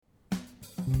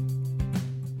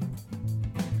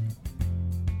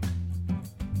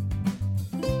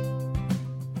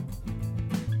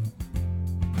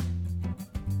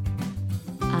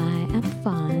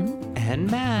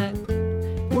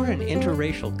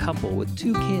interracial couple with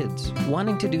 2 kids,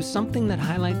 wanting to do something that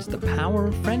highlights the power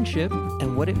of friendship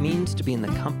and what it means to be in the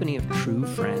company of true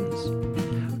friends.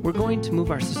 We're going to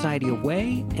move our society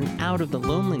away and out of the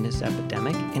loneliness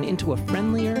epidemic and into a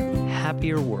friendlier,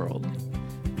 happier world.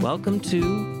 Welcome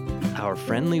to Our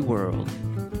Friendly World.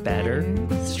 Better,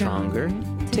 stronger,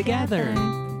 together.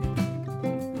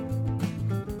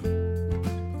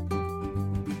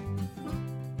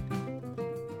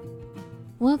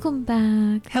 Welcome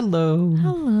back. Hello.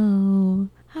 Hello.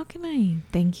 How can I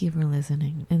thank you for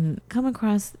listening and come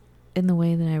across in the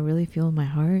way that I really feel in my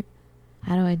heart?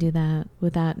 How do I do that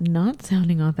without not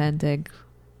sounding authentic?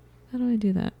 How do I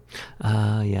do that?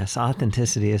 Yes,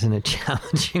 authenticity isn't a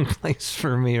challenging place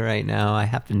for me right now. I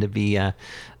happen to be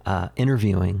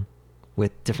interviewing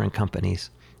with different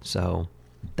companies, so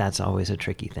that's always a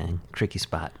tricky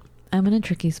spot. I'm in a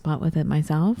tricky spot with it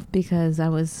myself because I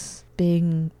was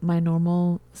being my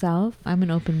normal self. I'm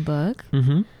an open book.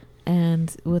 Mm-hmm.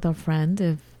 And with a friend,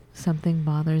 if something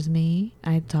bothers me,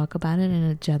 I talk about it in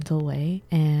a gentle way.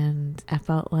 And I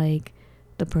felt like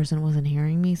the person wasn't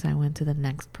hearing me, so I went to the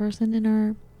next person in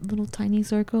our little tiny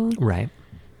circle. Right.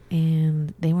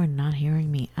 And they were not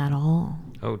hearing me at all.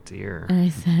 Oh, dear. And I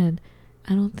said,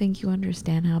 I don't think you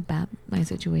understand how bad my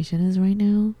situation is right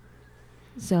now.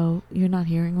 So you're not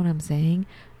hearing what I'm saying.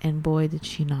 And boy, did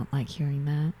she not like hearing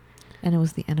that. And it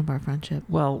was the end of our friendship.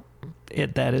 Well,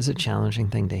 that is a challenging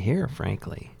thing to hear,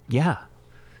 frankly. Yeah.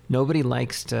 Nobody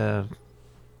likes to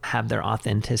have their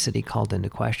authenticity called into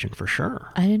question, for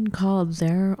sure. I didn't call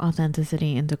their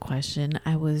authenticity into question.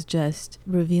 I was just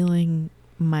revealing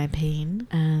my pain,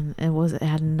 and it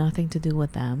had nothing to do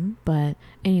with them. But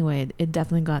anyway, it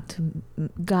definitely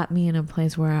got me in a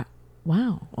place where,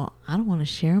 wow, well, I don't want to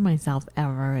share myself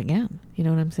ever again. You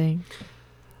know what I'm saying?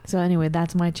 So anyway,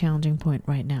 that's my challenging point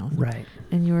right now. Right.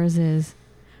 And yours is,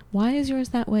 why is yours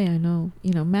that way? I know,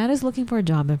 Matt is looking for a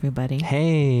job, everybody.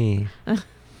 Hey.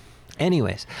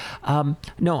 Anyways,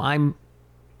 no, I'm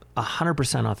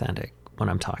 100% authentic when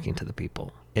I'm talking to the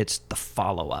people. It's the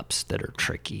follow-ups that are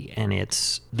tricky, and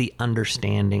it's the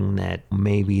understanding that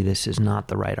maybe this is not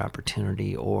the right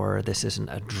opportunity, or this isn't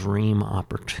a dream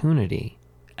opportunity,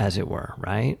 as it were,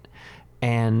 right?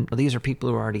 And these are people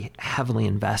who are already heavily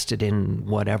invested in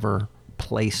whatever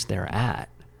place they're at.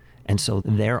 And so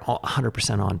they're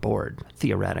 100% on board,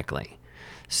 theoretically.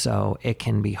 So it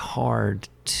can be hard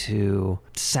to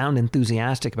sound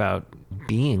enthusiastic about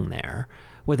being there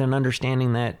with an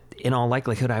understanding that in all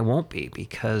likelihood I won't be,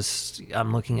 because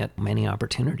I'm looking at many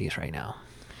opportunities right now.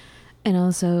 And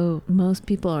also, most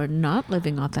people are not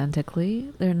living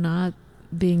authentically. They're not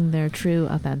being their true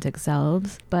authentic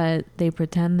selves, but they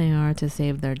pretend they are to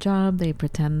save their job. They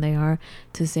pretend they are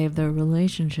to save their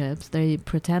relationships. They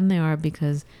pretend they are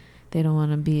because they don't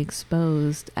want to be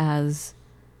exposed as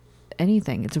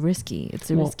anything. It's risky.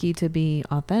 It's risky to be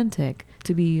authentic,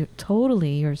 to be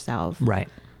totally yourself. Right.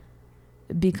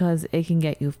 Because it can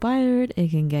get you fired.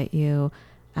 It can get you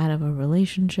out of a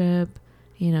relationship.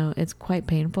 It's quite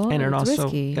painful. And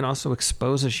risky. It also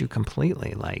exposes you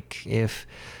completely. Like, if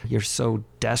you're so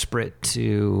desperate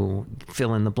to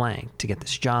fill in the blank, to get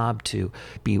this job, to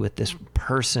be with this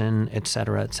person, et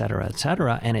cetera, et cetera, et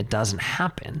cetera, and it doesn't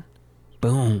happen,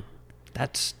 boom.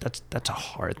 That's a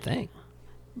hard thing.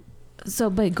 So,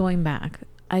 but going back,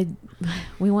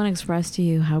 we want to express to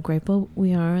you how grateful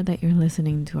we are that you're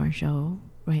listening to our show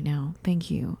right now.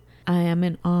 Thank you. I am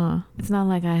in awe. It's not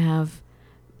like I have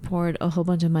poured a whole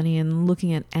bunch of money in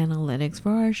looking at analytics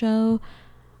for our show,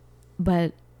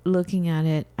 but looking at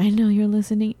it, I know you're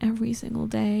listening every single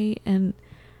day, and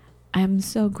I'm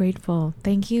so grateful.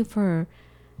 Thank you for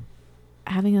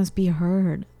having us be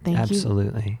heard.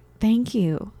 Absolutely. Thank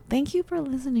you for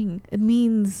listening. It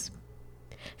means,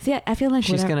 see, I feel like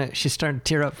she's starting to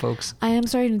tear up, folks. I am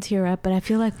starting to tear up, but I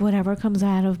feel like whatever comes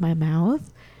out of my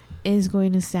mouth is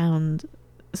going to sound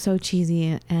so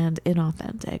cheesy and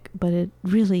inauthentic, but it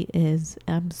really is.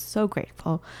 I'm so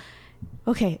grateful.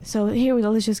 Okay, so here we go.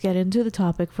 Let's just get into the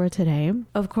topic for today.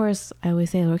 Of course, I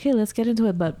always say, okay, let's get into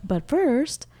it. But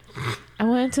first, I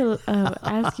wanted to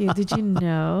ask you, did you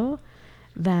know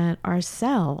that our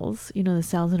cells, the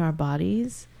cells in our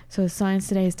bodies, so science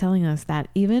today is telling us that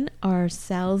even our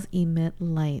cells emit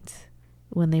light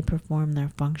when they perform their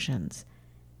functions.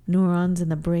 Neurons in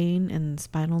the brain and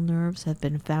spinal nerves have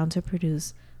been found to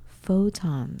produce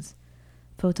photons.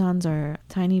 Photons are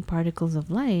tiny particles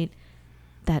of light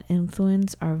that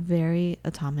influence our very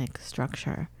atomic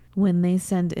structure. When they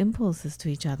send impulses to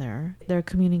each other, they're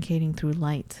communicating through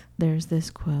light. There's this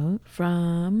quote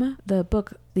from the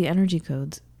book, The Energy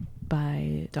Codes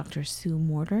by Dr. Sue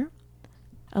Morter.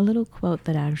 A little quote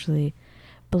that actually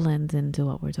blends into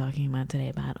what we're talking about today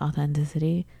about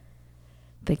authenticity.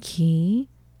 The key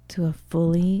to a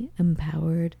fully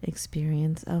empowered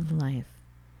experience of life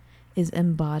is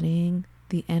embodying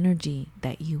the energy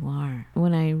that you are.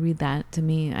 When I read that, to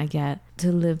me, I get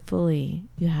to live fully,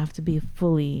 you have to be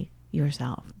fully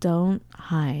yourself. Don't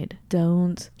hide.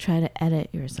 Don't try to edit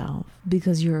yourself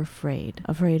because you're afraid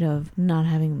of not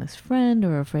having this friend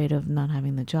or afraid of not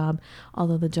having the job.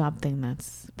 Although the job thing,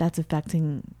 that's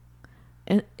affecting,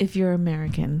 if you're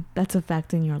American, that's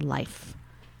affecting your life.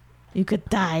 You could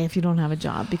die if you don't have a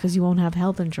job because you won't have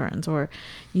health insurance, or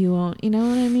you won't, you know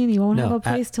what I mean? You won't have a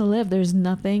place to live. There's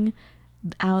nothing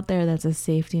out there that's a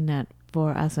safety net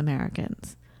for us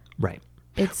Americans. Right.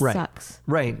 It sucks.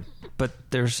 Right. But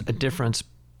there's a difference.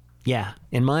 Yeah.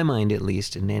 In my mind, at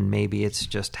least, and then maybe it's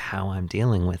just how I'm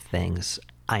dealing with things.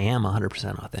 I am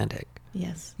 100% authentic.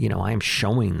 Yes. You know, I'm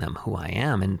showing them who I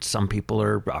am, and some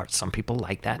people some people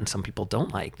like that and some people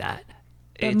don't like that.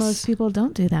 But most people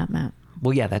don't do that, Matt.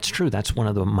 Well, yeah, that's true. That's one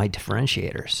of my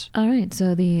differentiators. All right.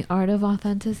 So the art of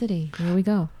authenticity. Here we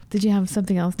go. Did you have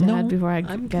something else to add before I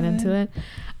get into it?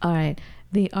 All right.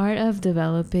 The art of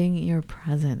developing your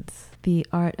presence. The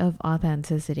art of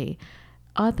authenticity.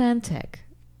 Authentic.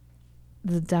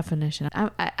 The definition.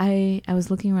 I was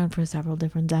looking around for several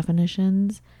different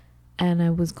definitions, and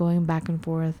I was going back and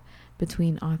forth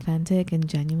between authentic and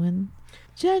genuine.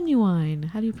 Genuine.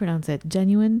 How do you pronounce it?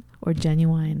 Genuine or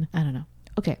genuine? I don't know.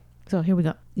 Okay. So here we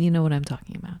go. You know what I'm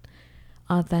talking about.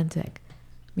 Authentic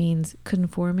means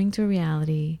conforming to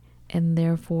reality and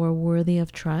therefore worthy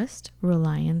of trust,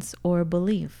 reliance, or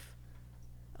belief.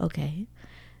 Okay.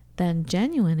 Then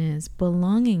genuine is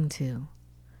belonging to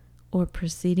or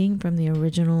proceeding from the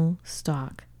original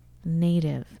stock,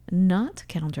 native, not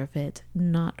counterfeit,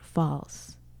 not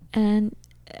false. And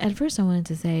at first I wanted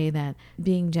to say that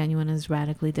being genuine is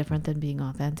radically different than being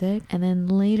authentic. And then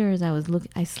later as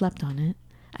I slept on it.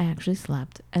 I actually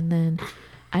slept. And then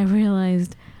I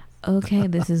realized, okay,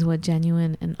 this is what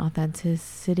genuine and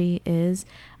authenticity is.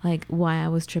 Like why I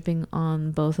was tripping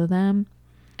on both of them.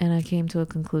 And I came to a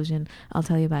conclusion. I'll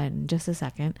tell you about it in just a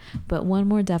second. But one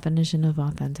more definition of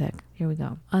authentic. Here we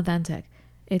go. Authentic.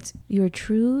 It's you're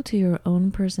true to your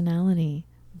own personality,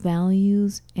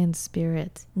 values, and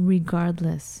spirit,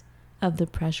 regardless of the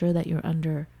pressure that you're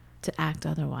under to act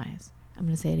otherwise. I'm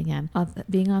going to say it again.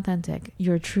 Being authentic.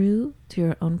 You're true to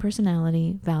your own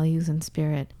personality, values, and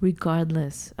spirit,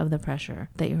 regardless of the pressure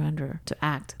that you're under to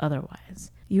act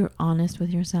otherwise. You're honest with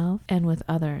yourself and with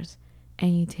others,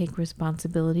 and you take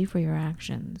responsibility for your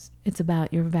actions. It's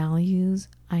about your values,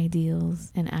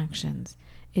 ideals, and actions.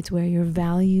 It's where your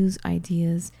values,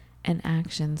 ideas, and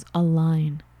actions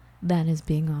align. That is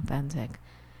being authentic.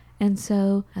 And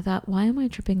so I thought, why am I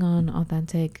tripping on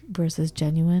authentic versus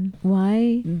genuine?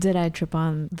 Why did I trip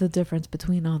on the difference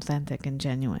between authentic and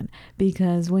genuine?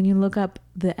 Because when you look up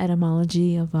the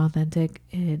etymology of authentic,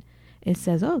 it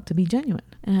says, oh, to be genuine.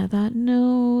 And I thought,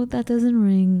 no, that doesn't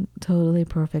ring totally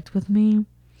perfect with me.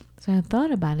 So I thought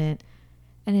about it.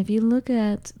 And if you look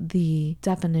at the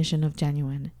definition of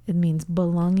genuine, it means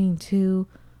belonging to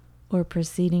or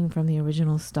proceeding from the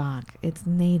original stock. It's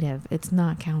native. It's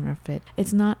not counterfeit.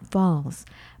 It's not false.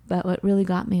 But what really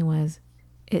got me was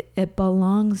it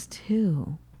belongs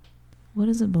to. What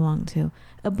does it belong to?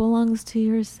 It belongs to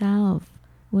yourself.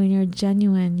 When you're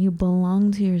genuine, you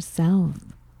belong to yourself.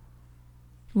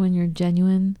 When you're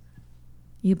genuine,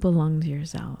 you belong to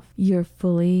yourself. You're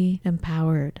fully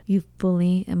empowered. You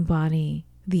fully embody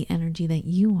the energy that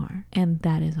you are, and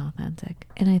that is authentic.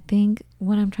 And I think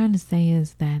what I'm trying to say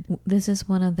is that this is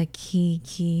one of the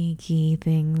key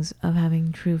things of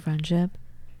having true friendship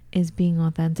is being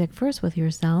authentic first with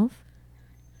yourself.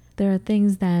 There are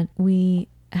things that we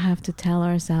have to tell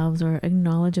ourselves or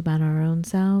acknowledge about our own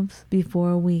selves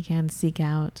before we can seek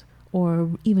out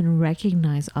or even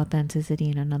recognize authenticity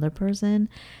in another person.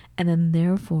 And then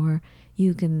therefore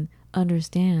you can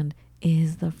understand,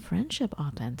 is the friendship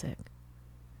authentic?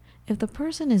 If the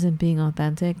person isn't being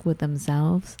authentic with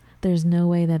themselves, there's no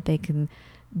way that they can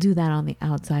do that on the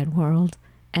outside world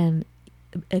and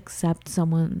accept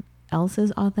someone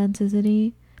else's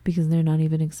authenticity because they're not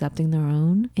even accepting their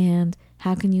own. And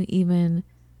how can you even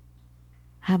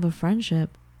have a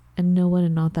friendship and know what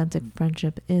an authentic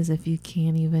friendship is if you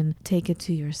can't even take it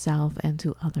to yourself and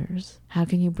to others? How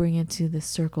can you bring it to the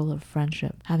circle of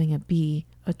friendship, having it be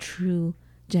a true,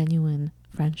 genuine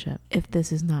friendship if this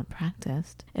is not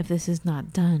practiced, if this is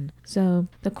not done? So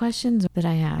the questions that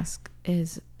I ask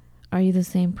is, are you the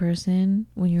same person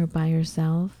when you're by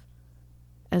yourself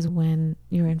as when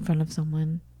you're in front of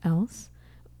someone else,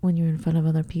 when you're in front of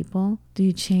other people? Do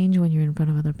you change when you're in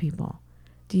front of other people?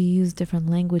 Do you use different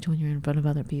language when you're in front of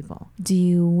other people? Do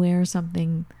you wear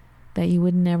something that you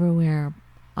would never wear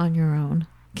on your own?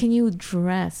 Can you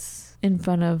dress in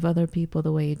front of other people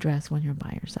the way you dress when you're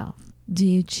by yourself? Do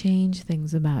you change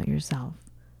things about yourself?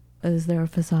 Is there a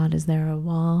facade? Is there a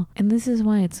wall? And this is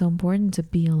why it's so important to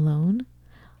be alone.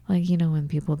 Like, you know, when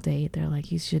people date, they're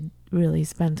like, you should really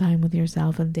spend time with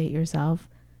yourself and date yourself.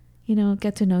 You know,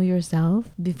 get to know yourself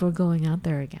before going out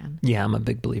there again. Yeah, I'm a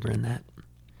big believer in that.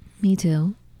 Me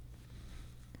too.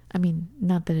 I mean,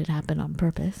 not that it happened on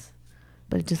purpose,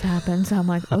 but it just happened. So I'm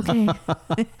like, okay.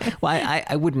 Well,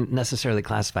 I wouldn't necessarily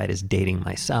classify it as dating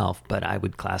myself, but I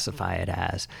would classify it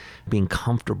as being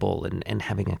comfortable and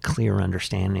having a clear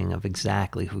understanding of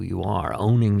exactly who you are,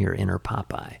 owning your inner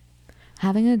Popeye.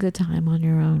 Having a good time on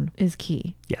your own is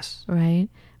key. Yes. Right?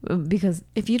 Because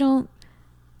if you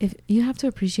have to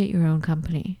appreciate your own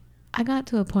company. I got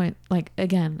to a point, like,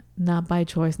 again, not by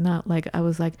choice, not like I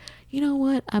was like, you know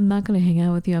what? I'm not going to hang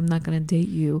out with you. I'm not going to date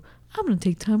you. I'm going to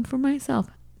take time for myself.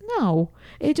 No,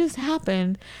 it just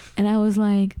happened. And I was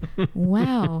like,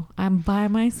 wow, I'm by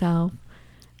myself.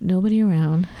 Nobody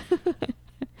around.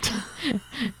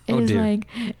 It was like,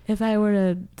 if I were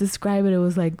to describe it, it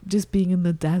was like just being in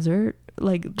the desert.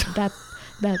 Like that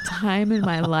time in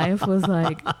my life was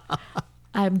like,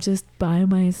 I'm just by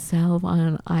myself on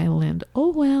an island.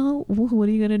 Oh, well, what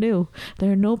are you going to do? There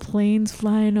are no planes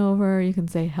flying over. You can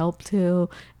say help to.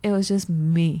 It was just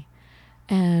me.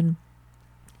 And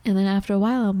then after a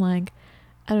while, I'm like,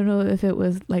 I don't know if it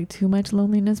was like too much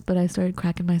loneliness, but I started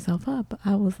cracking myself up.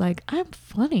 I was like, I'm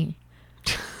funny.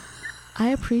 I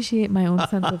appreciate my own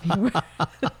sense of humor.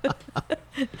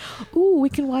 Ooh, we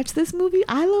can watch this movie.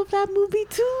 I love that movie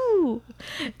too.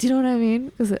 Do you know what I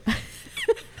mean? 'Cause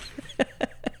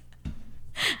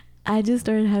I just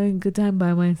started having a good time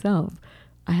by myself.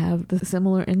 I have the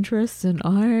similar interests in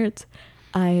art.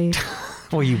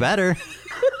 Well, you better.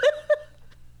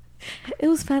 It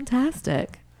was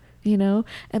fantastic, you know?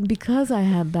 And because I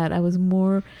had that, I was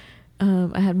more,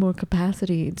 I had more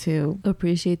capacity to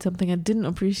appreciate something I didn't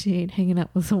appreciate hanging out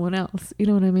with someone else. You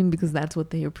know what I mean? Because that's what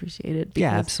they appreciated.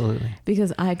 Yeah, absolutely.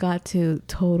 Because I got to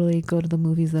totally go to the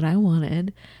movies that I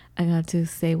wanted. I got to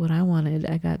say what I wanted.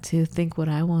 I got to think what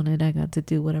I wanted. I got to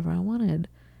do whatever I wanted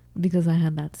because I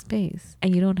had that space.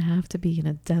 And you don't have to be in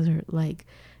a desert-like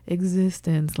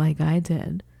existence like I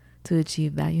did to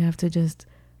achieve that. You have to just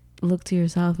look to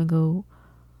yourself and go,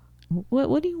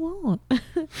 what do you want?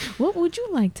 What would you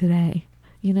like today?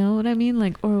 You know what I mean?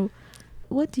 Like, or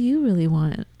what do you really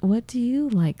want? What do you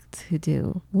like to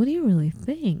do? What do you really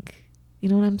think? You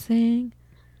know what I'm saying?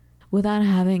 Without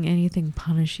having anything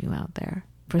punish you out there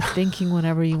for thinking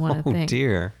whatever you want to think. Oh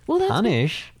dear. Well, that's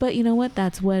punish. But you know what?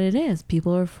 That's what it is.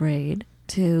 People are afraid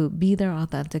to be their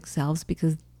authentic selves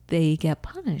because they get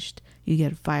punished. You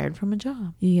get fired from a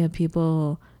job. You get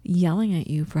people yelling at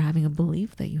you for having a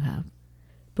belief that you have.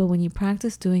 But when you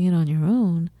practice doing it on your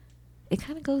own, it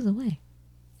kind of goes away.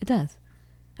 It does.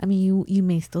 I mean, you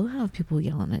may still have people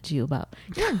yelling at you about,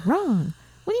 you're wrong.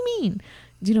 What do you mean?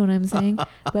 Do you know what I'm saying?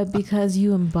 But because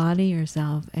you embody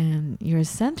yourself and you're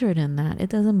centered in that, it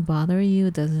doesn't bother you.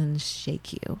 It doesn't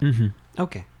shake you. Mm-hmm.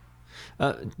 Okay.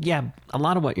 Yeah, a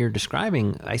lot of what you're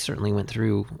describing, I certainly went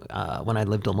through when I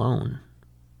lived alone.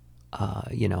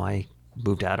 You know, I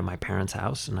moved out of my parents'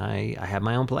 house and I had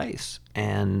my own place.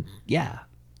 And yeah,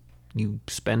 you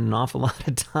spend an awful lot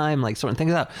of time like sorting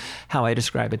things out. How I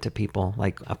describe it to people,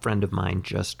 like a friend of mine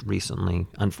just recently,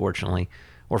 unfortunately,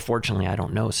 or fortunately, I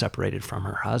don't know, separated from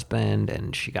her husband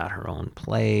and she got her own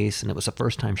place. And it was the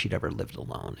first time she'd ever lived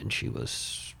alone. And she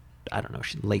was, I don't know,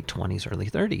 she's late 20s, early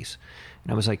 30s.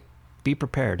 And I was like, be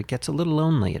prepared. It gets a little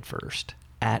lonely at first,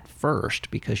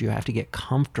 because you have to get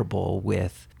comfortable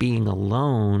with being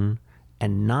alone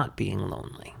and not being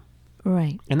lonely.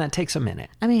 Right. And that takes a minute.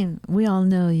 I mean, we all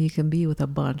know you can be with a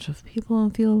bunch of people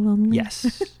and feel lonely.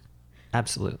 Yes,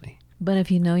 absolutely. But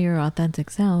if you know your authentic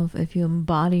self, if you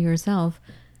embody yourself,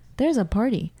 there's a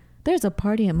party. There's a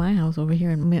party at my house over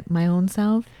here in my own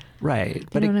self. Right.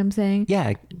 You know what I'm saying?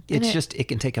 Yeah. It's just, it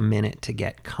can take a minute to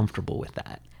get comfortable with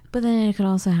that. But then it could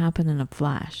also happen in a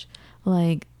flash.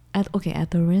 Like, at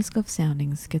the risk of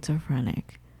sounding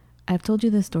schizophrenic, I've told you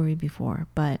this story before,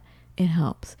 but it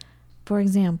helps. For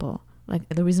example, like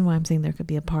the reason why I'm saying there could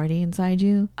be a party inside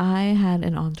you, I had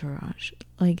an entourage.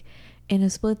 Like in a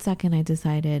split second, I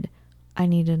decided I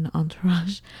need an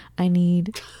entourage. I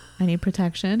need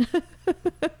protection.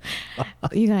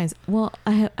 You guys, well,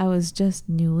 I was just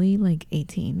newly like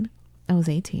 18. I was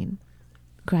 18,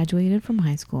 graduated from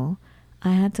high school.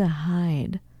 I had to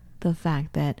hide the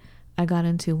fact that I got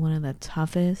into one of the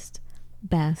toughest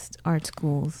best art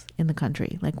schools in the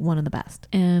country, like one of the best.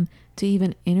 And to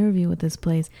even interview with this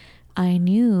place, I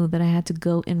knew that I had to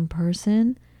go in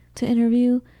person to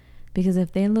interview, because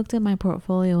if they looked at my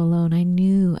portfolio alone, I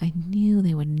knew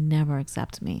they would never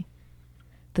accept me.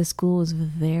 The school was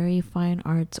very fine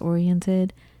arts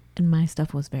oriented, and my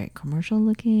stuff was very commercial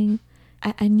looking.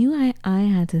 I knew I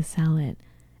had to sell it.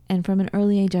 And from an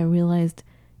early age, I realized,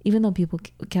 even though people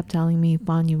kept telling me,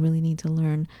 Fawn, you really need to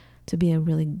learn to be a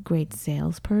really great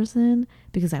salesperson,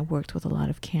 because I worked with a lot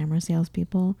of camera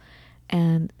salespeople.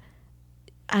 And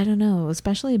I don't know,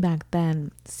 especially back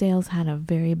then, sales had a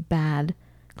very bad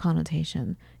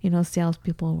connotation. You know,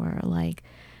 salespeople were like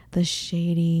the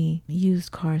shady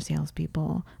used car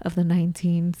salespeople of the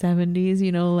 1970s,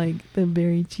 you know, like the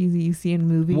very cheesy you see in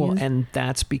movies. Well, and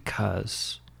that's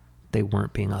because they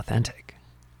weren't being authentic.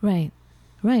 Right,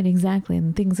 exactly.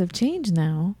 And things have changed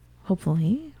now,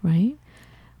 hopefully, right?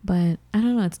 But I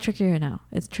don't know, it's trickier now.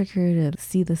 It's trickier to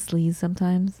see the sleaze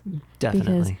sometimes.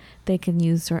 Definitely. Because they can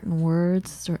use certain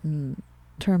words, certain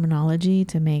terminology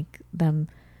to make them,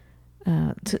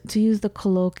 to use the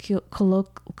colloquial, oh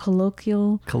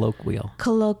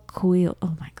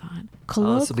my God.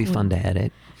 Oh, this will be fun to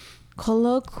edit.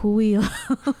 Colloquial.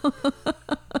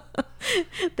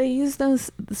 They use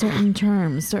those certain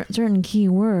terms, certain key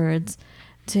words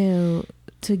to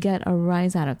get a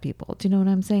rise out of people. Do you know what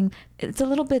I'm saying? It's a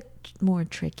little bit more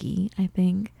tricky, I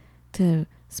think, to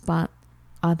spot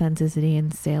authenticity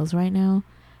in sales right now.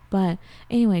 But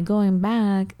anyway, going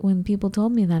back, when people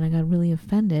told me that, I got really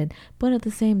offended. But at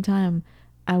the same time,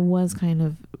 I was kind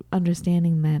of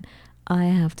understanding that I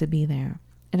have to be there.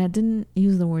 And I didn't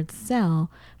use the word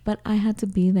sell, but I had to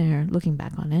be there. Looking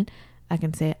back on it, I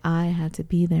can say I had to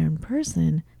be there in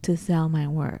person to sell my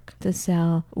work, to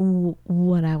sell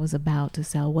what I was about, to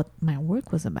sell what my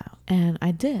work was about. And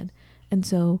I did. And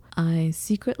so I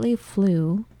secretly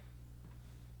flew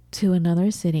to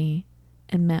another city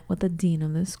and met with the dean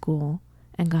of the school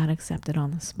and got accepted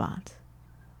on the spot.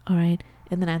 All right.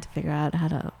 And then I had to figure out how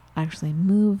to actually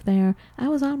move there. I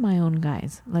was on my own,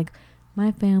 guys. Like,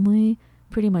 my family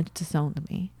pretty much disowned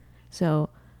me. So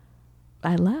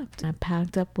I left. I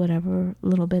packed up whatever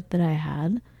little bit that I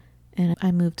had, and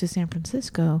I moved to San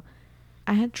Francisco.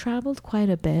 I had traveled quite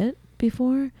a bit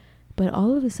before, but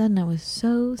all of a sudden I was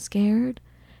so scared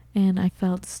and I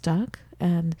felt stuck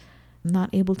and not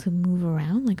able to move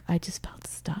around. Like, I just felt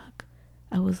stuck.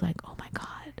 I was like, oh my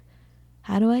God,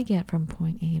 how do I get from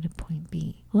point A to point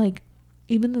B? Like,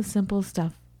 even the simple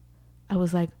stuff, I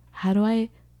was like, how do I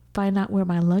find out where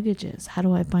my luggage is? How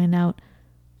do I find out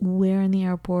where in the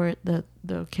airport the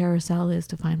carousel is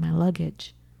to find my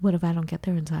luggage? What if I don't get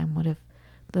there in time? What if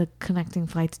the connecting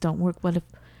flights don't work?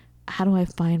 How do I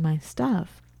find my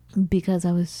stuff? Because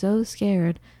I was so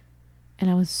scared and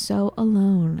I was so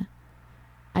alone.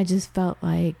 I just felt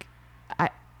like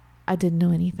I didn't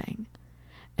know anything.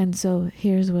 And so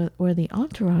here's where the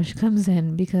entourage comes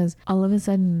in, because all of a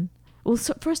sudden, well,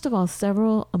 so first of all,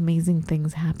 several amazing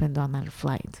things happened on that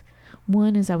flight.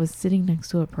 One is I was sitting next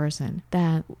to a person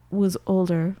that was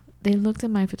older. They looked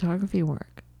at my photography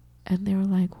work and they were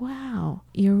like, wow,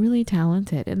 you're really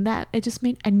talented. And that,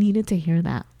 I needed to hear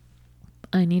that.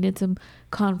 I needed some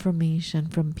confirmation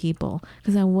from people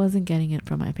because I wasn't getting it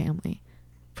from my family,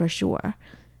 for sure.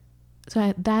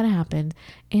 So that happened.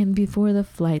 And before the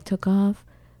flight took off,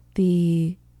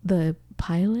 the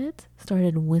pilot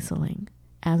started whistling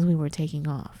as we were taking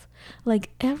off. Like,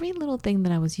 every little thing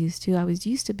that I was used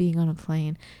to being on a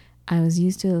plane. I was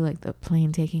used to like the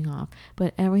plane taking off,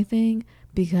 but everything,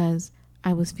 because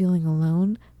I was feeling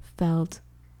alone, felt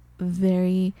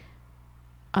very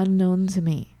unknown to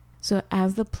me. So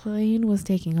as the plane was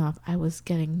taking off, I was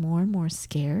getting more and more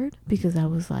scared, because I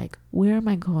was like, where am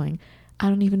I going? I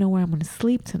don't even know where I'm going to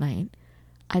sleep tonight.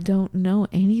 I don't know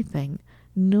anything.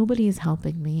 Nobody is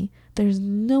helping me. There's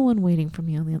no one waiting for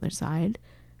me on the other side.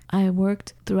 I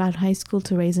worked throughout high school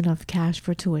to raise enough cash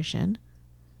for tuition,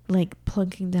 like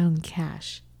plunking down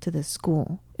cash to the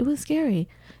school. It was scary.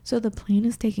 So the plane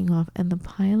is taking off and the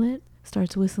pilot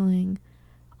starts whistling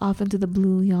off into the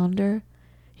blue yonder.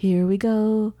 Here we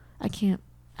go.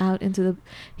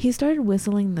 He started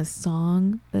whistling this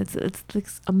song. It's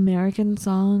this American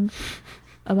song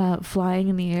about flying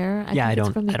in the air. I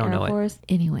don't from the Air know Force.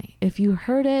 Anyway, if you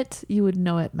heard it, you would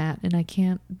know it, Matt. And I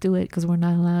can't do it because we're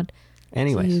not allowed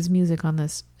to use music on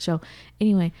this show.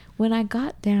 Anyway, when I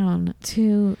got down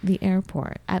to the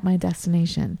airport at my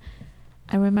destination,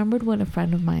 I remembered what a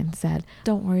friend of mine said.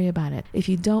 Don't worry about it. If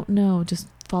you don't know, just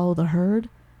follow the herd.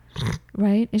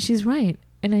 Right? And she's right.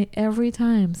 And every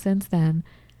time since then,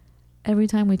 every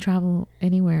time we travel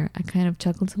anywhere, I kind of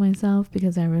chuckle to myself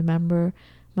because I remember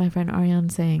my friend Ariane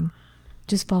saying,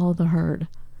 just follow the herd.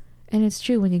 And it's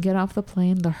true, when you get off the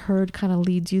plane, the herd kind of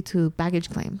leads you to baggage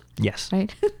claim. Yes.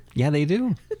 Right? Yeah, they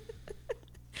do.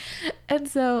 And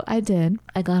so I did.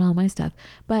 I got all my stuff.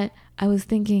 But I was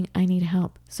thinking I need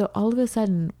help. So all of a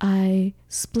sudden, I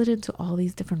split into all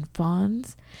these different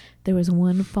fawns. There was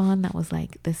one fawn that was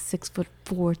like this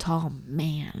 6'4" tall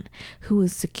man who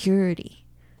was security.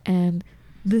 And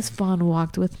this fawn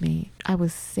walked with me. I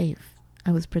was safe.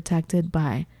 I was protected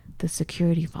by the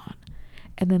security fawn.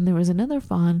 And then there was another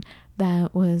fawn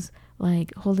that was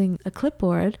like holding a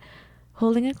clipboard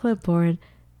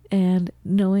and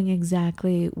knowing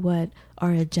exactly what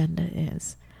our agenda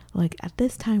is. Like, at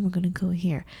this time, we're going to go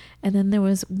here. And then there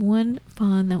was one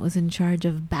fawn that was in charge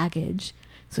of baggage.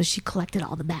 So she collected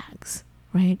all the bags,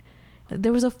 right?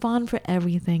 There was a fawn for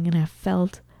everything, and I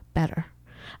felt better.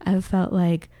 I felt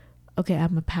like, okay,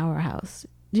 I'm a powerhouse.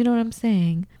 Do you know what I'm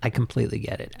saying? I completely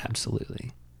get it.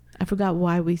 Absolutely. I forgot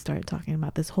why we started talking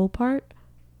about this whole part.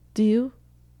 Do you?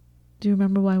 Do you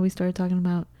remember why we started talking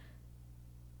about?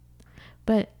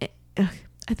 But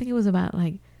I think it was about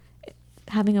like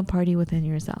having a party within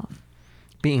yourself.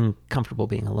 Being comfortable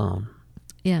being alone.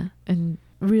 Yeah. And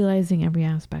realizing every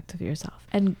aspect of yourself.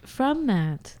 And from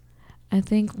that, I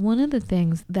think one of the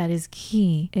things that is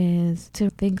key is to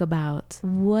think about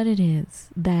what it is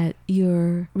that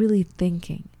you're really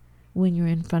thinking when you're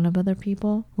in front of other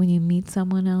people, when you meet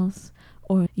someone else,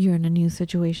 or you're in a new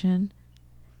situation.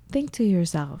 Think to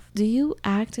yourself, do you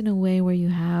act in a way where you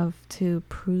have to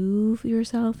prove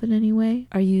yourself in any way?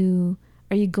 Are you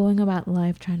going about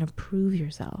life trying to prove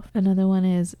yourself? Another one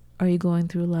is, are you going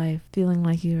through life feeling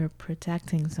like you're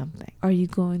protecting something? Are you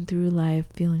going through life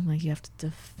feeling like you have to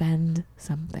defend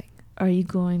something? Are you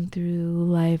going through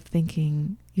life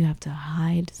thinking you have to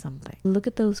hide something? Look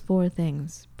at those 4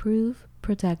 things. Prove,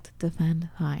 protect, defend,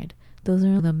 hide. Those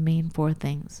are the main 4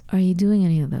 things. Are you doing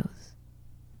any of those?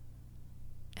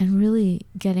 And really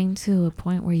getting to a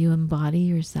point where you embody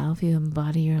yourself, you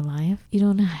embody your life. You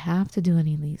don't have to do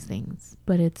any of these things,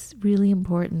 but it's really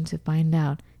important to find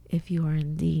out if you are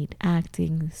indeed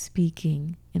acting,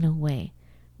 speaking in a way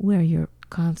where you're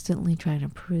constantly trying to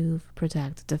prove,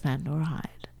 protect, defend, or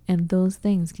hide. And those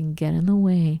things can get in the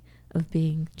way of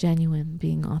being genuine,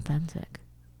 being authentic.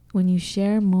 When you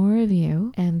share more of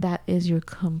you, and that is your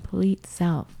complete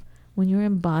self, when you're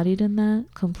embodied in that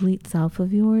complete self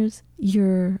of yours,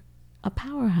 you're a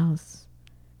powerhouse.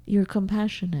 You're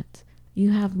compassionate.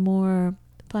 You have more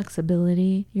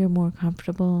flexibility. You're more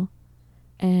comfortable.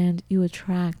 And you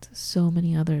attract so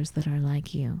many others that are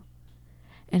like you.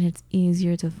 And it's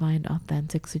easier to find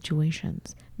authentic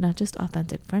situations. Not just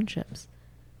authentic friendships,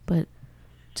 but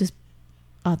just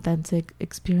authentic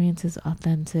experiences,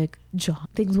 authentic job.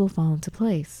 Things will fall into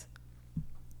place.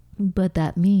 But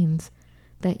that means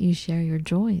that you share your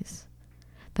joys.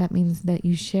 That means that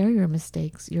you share your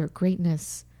mistakes, your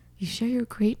greatness. You share your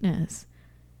greatness.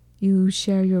 You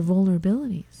share your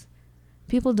vulnerabilities.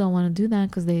 People don't want to do that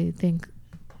because they think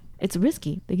it's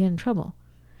risky. They get in trouble.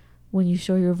 When you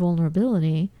show your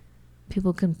vulnerability,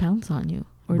 people can pounce on you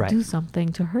or do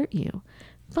something to hurt you.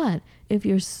 But if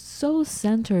you're so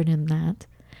centered in that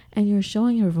and you're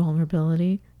showing your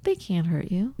vulnerability, they can't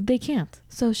hurt you. They can't.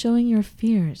 So showing your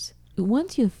fears.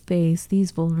 Once you face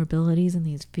these vulnerabilities and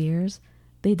these fears,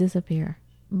 they disappear.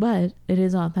 But it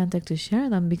is authentic to share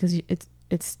them because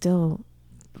it's still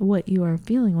what you are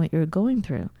feeling, what you're going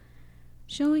through.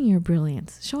 Showing your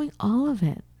brilliance, showing all of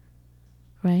it,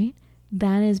 right?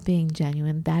 That is being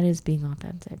genuine. That is being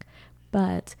authentic.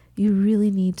 But you really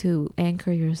need to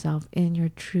anchor yourself in your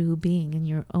true being, in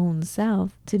your own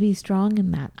self, to be strong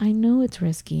in that. I know it's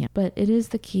risky, but it is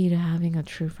the key to having a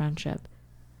true friendship.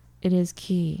 It is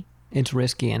key. It's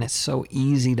risky, and it's so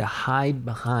easy to hide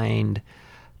behind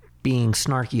being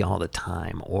snarky all the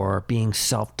time, or being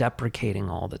self-deprecating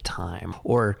all the time,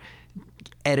 or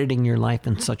editing your life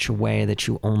in such a way that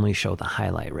you only show the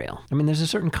highlight reel. I mean, there's a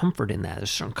certain comfort in that. There's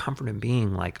a certain comfort in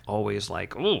being like always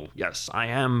like, oh, yes, I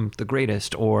am the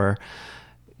greatest, or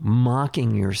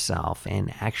mocking yourself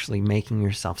and actually making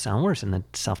yourself sound worse in the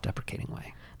self-deprecating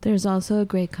way. There's also a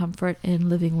great comfort in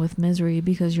living with misery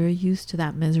because you're used to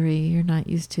that misery. You're not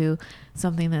used to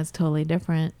something that's totally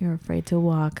different. You're afraid to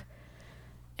walk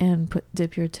and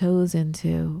dip your toes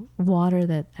into water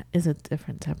that is a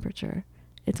different temperature.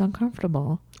 It's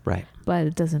uncomfortable. Right. But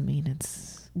it doesn't mean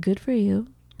it's good for you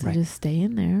to just stay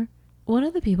in there. One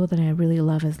of the people that I really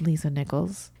love is Lisa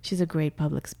Nichols. She's a great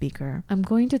public speaker. I'm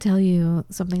going to tell you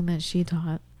something that she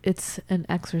taught. It's an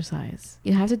exercise.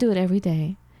 You have to do it every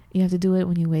day. You have to do it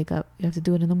when you wake up. You have to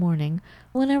do it in the morning.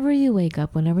 Whenever you wake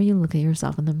up, whenever you look at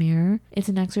yourself in the mirror, it's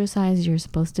an exercise you're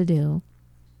supposed to do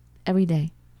every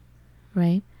day.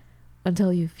 right?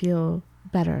 Until you feel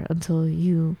better, until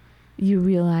you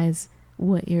realize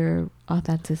what your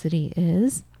authenticity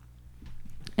is.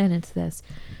 And it's this.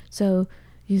 So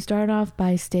you start off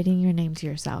by stating your name to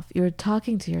yourself. You're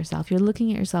talking to yourself. You're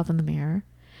looking at yourself in the mirror,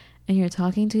 and you're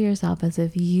talking to yourself as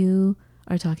if you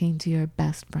are talking to your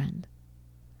best friend.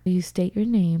 You state your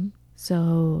name.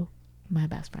 So, my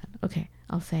best friend. Okay,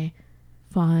 I'll say,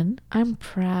 Fawn, I'm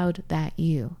proud that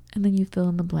you, and then you fill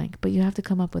in the blank, but you have to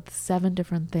come up with 7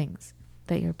 different things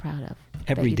that you're proud of.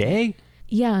 Every day?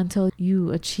 Yeah, until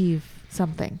you achieve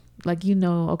something. Like, you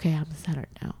know, okay, I'm centered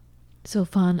now. So,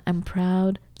 Fawn, I'm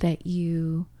proud that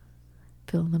you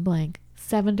fill in the blank.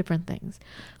 7 different things.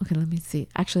 Okay, let me see.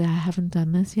 Actually, I haven't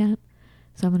done this yet,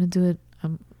 so I'm going to do it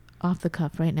off the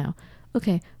cuff right now.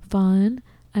 Okay, Fawn,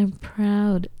 I'm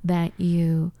proud that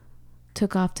you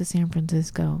took off to San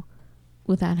Francisco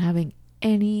without having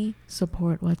any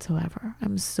support whatsoever.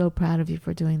 I'm so proud of you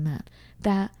for doing that.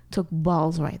 That took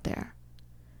balls right there.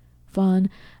 Fawn,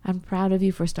 I'm proud of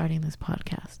you for starting this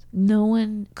podcast. No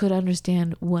one could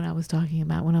understand what I was talking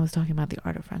about when I was talking about the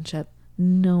art of friendship.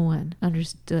 No one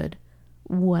understood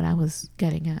what I was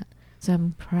getting at. So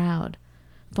I'm proud.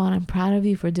 Fawn, I'm proud of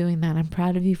you for doing that. I'm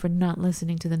proud of you for not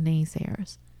listening to the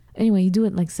naysayers. Anyway, you do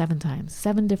it like 7 times,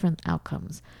 7 different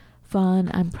outcomes.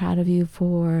 Fawn, I'm proud of you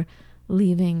for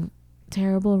leaving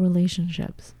terrible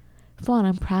relationships. Fawn,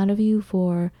 I'm proud of you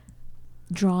for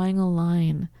drawing a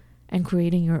line and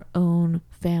creating your own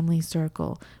family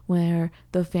circle where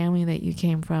the family that you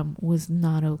came from was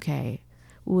not okay,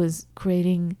 was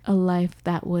creating a life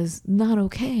that was not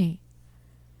okay.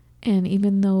 And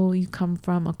even though you come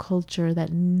from a culture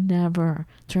that never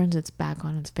turns its back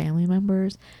on its family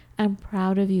members, I'm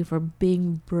proud of you for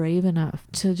being brave enough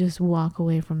to just walk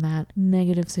away from that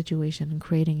negative situation and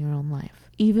creating your own life.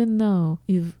 Even though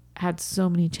you've had so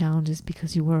many challenges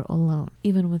because you were alone.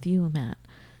 Even with you, Matt.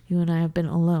 You and I have been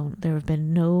alone. There have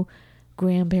been no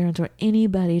grandparents or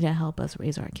anybody to help us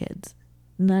raise our kids.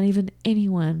 Not even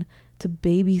anyone to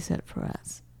babysit for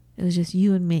us. It was just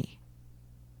you and me.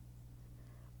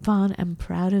 Fawn, I'm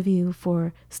proud of you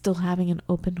for still having an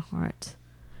open heart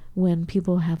when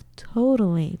people have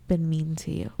totally been mean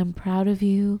to you. I'm proud of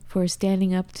you for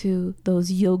standing up to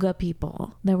those yoga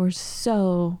people that were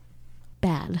so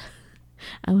bad.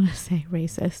 I want to say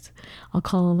racist. I'll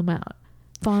call them out.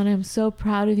 Fawn, I'm so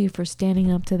proud of you for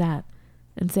standing up to that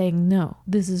and saying, no,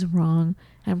 this is wrong.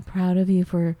 I'm proud of you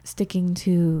for sticking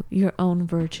to your own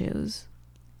virtues.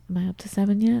 Am I up to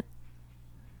 7 yet?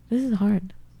 This is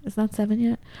hard. It's not 7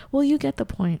 yet? Well, you get the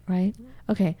point, right?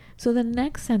 Okay, so the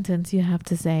next sentence you have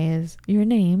to say is your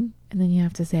name, and then you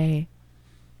have to say,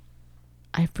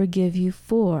 I forgive you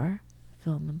for,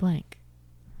 fill in the blank.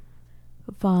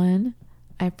 Fawn,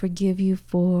 I forgive you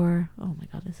for, oh my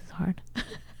God, this is hard.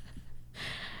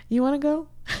 You want to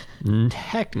go?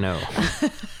 Heck no.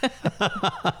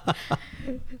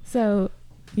 So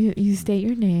you state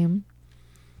your name,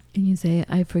 and you say,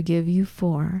 I forgive you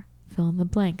for, fill in the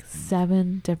blank,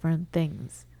 7 different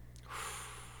things.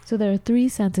 So there are 3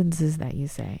 sentences that you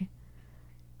say.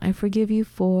 I forgive you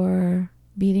for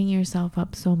beating yourself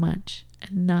up so much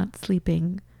and not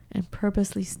sleeping and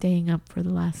purposely staying up for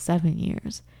the last 7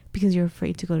 years because you're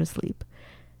afraid to go to sleep.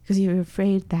 Because you're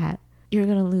afraid that you're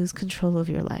going to lose control of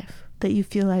your life. That you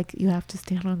feel like you have to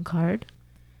stand on guard.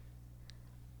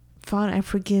 Fawn, I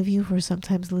forgive you for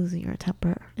sometimes losing your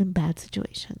temper in bad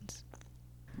situations.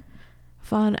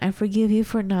 Fawn, I forgive you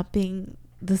for not being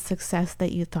the success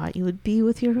that you thought you would be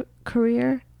with your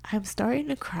career. I'm starting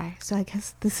to cry, so I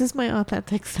guess this is my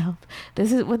authentic self.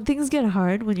 This is when things get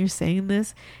hard, when you're saying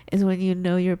this, is when you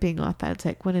know you're being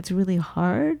authentic. When it's really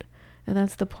hard, and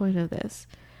that's the point of this.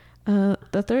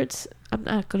 The third, I'm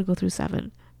not going to go through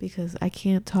 7 because I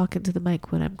can't talk into the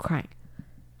mic when I'm crying.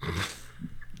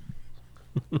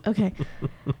 Okay.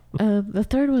 The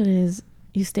third one is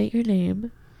you state your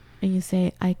name and you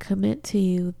say, I commit to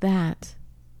you that.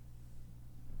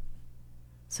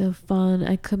 So Fawn,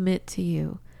 I commit to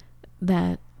you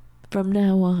that from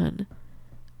now on,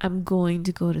 I'm going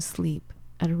to go to sleep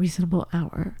at a reasonable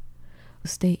hour.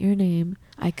 State your name.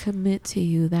 I commit to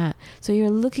you that. So you're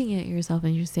looking at yourself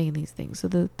and you're saying these things. So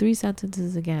the 3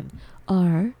 sentences again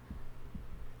are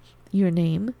your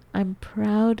name. I'm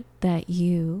proud that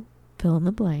you fill in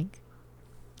the blank.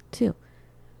 2.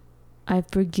 I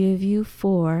forgive you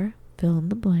for fill in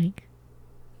the blank.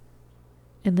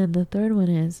 And then the third one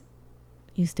is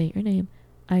you state your name.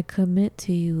 I commit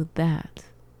to you that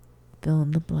fill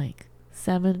in the blank.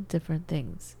 7 different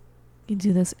things. You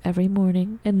do this every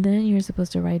morning, and then you're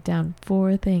supposed to write down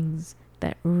 4 things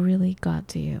that really got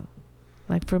to you.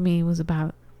 Like for me, it was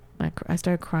about I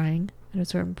started crying at a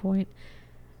certain point.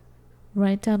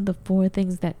 Write down the 4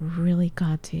 things that really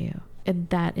got to you. And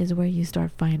that is where you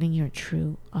start finding your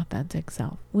true, authentic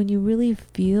self. When you really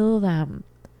feel them,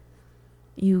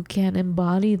 you can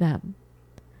embody them.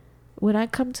 When I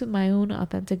come to my own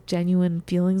authentic, genuine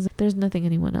feelings, there's nothing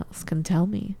anyone else can tell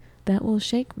me that will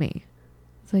shake me.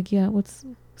 It's like, yeah,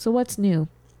 what's new?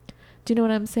 Do you know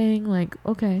what I'm saying? Like,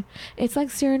 okay. It's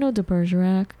like Cyrano de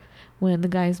Bergerac when the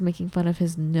guy's making fun of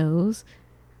his nose.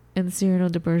 And Cyrano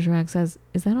de Bergerac says,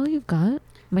 is that all you've got?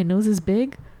 My nose is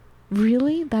big?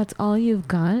 Really? That's all you've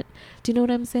got? Do you know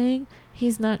what I'm saying?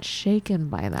 He's not shaken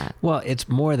by that. Well, it's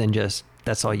more than just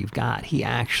that's all you've got. He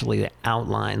actually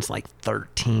outlines like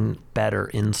 13 better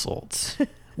insults.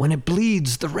 When it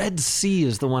bleeds, the Red Sea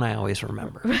is the one I always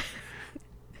remember.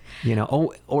 You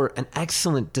know, or an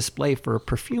excellent display for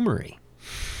perfumery.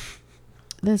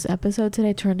 This episode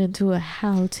today turned into a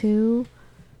how-to,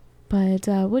 but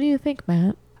what do you think,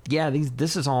 Matt? Yeah,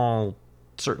 this is all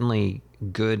certainly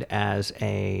good as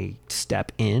a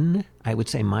step in. I would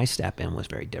say my step in was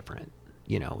very different.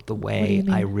 You know, the way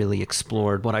I really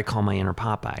explored what I call my inner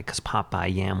Popeye, because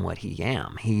Popeye yam what he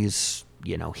yam. He's,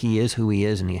 you know, he is who he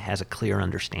is, and he has a clear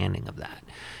understanding of that.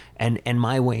 And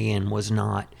my way in was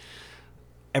not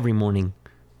every morning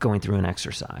going through an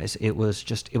exercise. It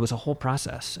was a whole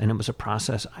process, and it was a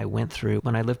process I went through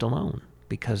when I lived alone.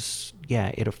 Because,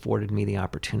 yeah, it afforded me the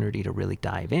opportunity to really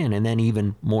dive in. And then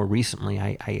even more recently,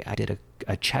 I did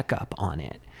a checkup on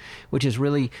it, which is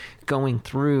really going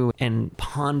through and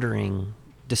pondering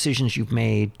decisions you've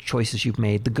made, choices you've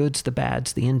made, the goods, the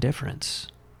bads, the indifference,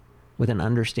 with an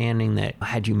understanding that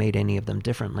had you made any of them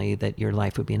differently, that your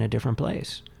life would be in a different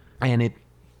place. And it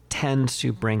tends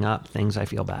to bring up things I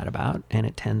feel bad about, and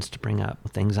it tends to bring up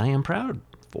things I am proud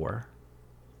for.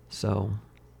 So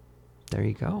there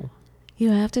you go. You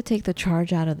have to take the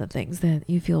charge out of the things that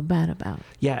you feel bad about.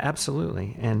 Yeah,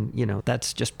 absolutely. And, you know,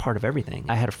 that's just part of everything.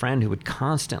 I had a friend who would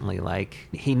constantly,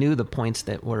 he knew the points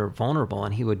that were vulnerable,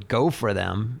 and he would go for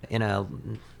them in a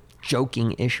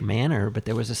joking-ish manner, but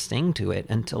there was a sting to it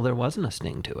until there wasn't a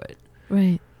sting to it.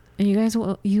 Right. And you guys,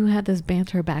 you had this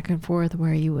banter back and forth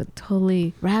where you would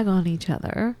totally rag on each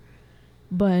other,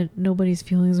 but nobody's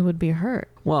feelings would be hurt.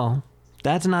 Well,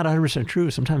 that's not 100%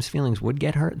 true. Sometimes feelings would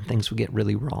get hurt and things would get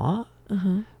really raw.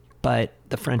 Uh-huh. But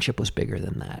the friendship was bigger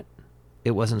than that.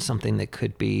 It wasn't something that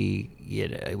could be, you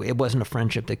know, it wasn't a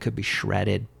friendship that could be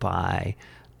shredded by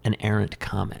an errant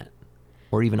comment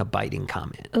or even a biting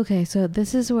comment. Okay, so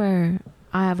this is where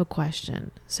I have a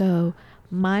question. So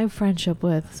my friendship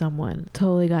with someone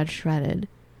totally got shredded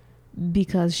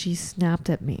because she snapped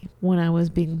at me when I was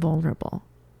being vulnerable.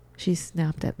 She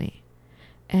snapped at me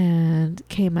and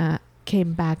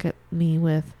came back at me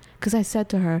with, because I said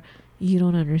to her, you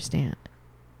don't understand.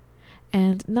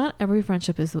 And not every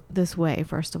friendship is this way,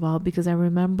 first of all, because I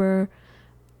remember,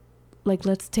 like,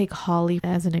 let's take Holly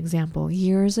as an example.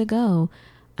 Years ago,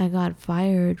 I got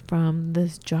fired from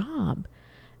this job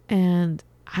and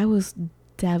I was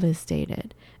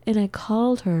devastated. And I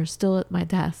called her still at my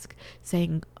desk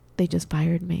saying, they just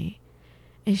fired me.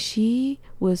 And she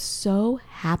was so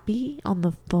happy on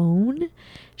the phone.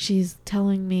 She's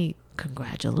telling me,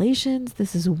 congratulations,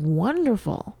 this is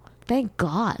wonderful. Thank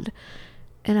God.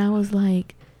 And I was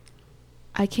like,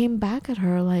 I came back at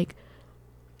her like,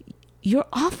 you're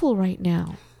awful right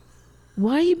now.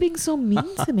 Why are you being so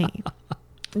mean to me?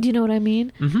 Do you know what I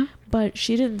mean? Mm-hmm. But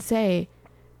she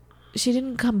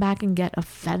didn't come back and get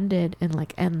offended and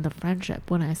like end the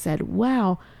friendship when I said,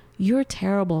 wow, you're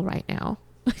terrible right now.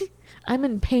 I'm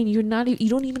in pain. You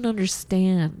don't even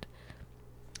understand.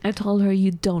 I told her,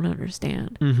 you don't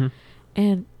understand. Mm-hmm.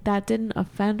 And that didn't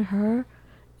offend her.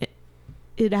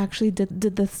 It actually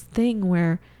did this thing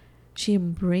where she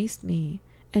embraced me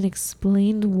and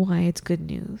explained why it's good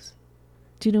news.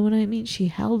 Do you know what I mean? She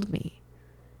held me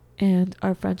and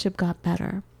our friendship got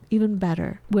better, even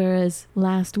better. Whereas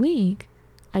last week,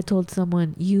 I told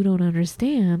someone, you don't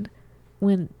understand,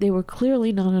 when they were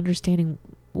clearly not understanding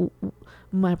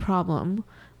my problem,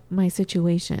 my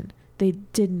situation. They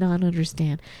did not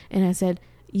understand. And I said,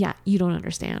 yeah, you don't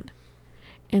understand.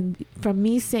 And from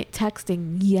me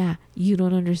texting, yeah, you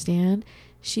don't understand,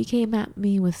 she came at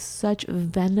me with such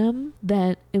venom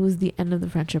that it was the end of the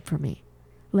friendship for me.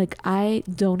 Like, I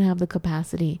don't have the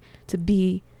capacity to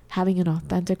be having an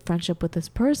authentic friendship with this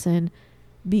person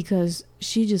because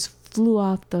she just flew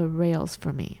off the rails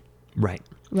for me. Right.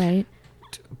 Right?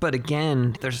 But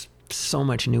again, there's so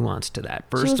much nuance to that.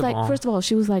 First of all,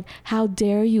 she was like, how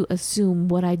dare you assume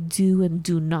what I do and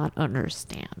do not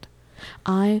understand?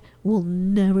 I will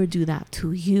never do that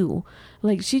to you.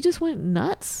 Like, she just went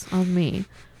nuts on me.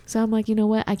 So I'm like, you know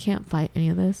what? I can't fight any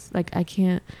of this. Like, I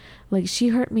can't, like, she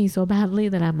hurt me so badly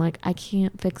that I'm like, I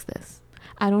can't fix this.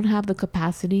 I don't have the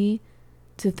capacity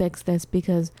to fix this,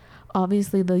 because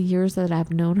obviously the years that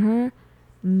I've known her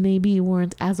maybe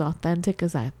weren't as authentic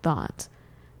as I thought.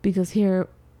 Because here,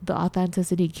 the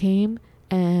authenticity came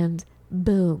and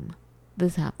boom,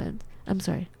 this happened. I'm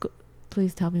sorry.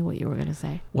 Please tell me what you were going to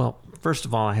say. Well, first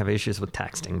of all, I have issues with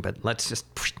texting, but let's just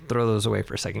throw those away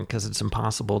for a second, because it's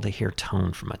impossible to hear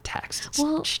tone from a text.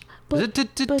 Well, but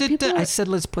I said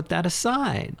let's put that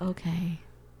aside. Okay.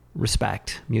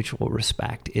 Respect, mutual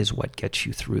respect is what gets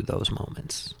you through those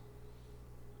moments.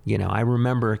 You know, I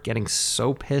remember getting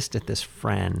so pissed at this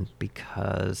friend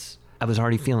because I was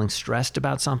already feeling stressed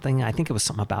about something. I think it was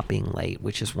something about being late,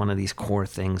 which is one of these core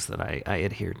things that I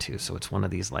adhere to. So it's one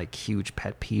of these like huge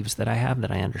pet peeves that I have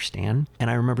that I understand. And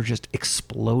I remember just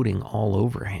exploding all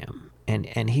over him.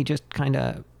 And he just kind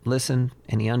of listened,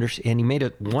 and he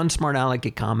made one smart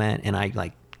alecky comment, and I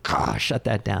like, shut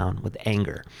that down with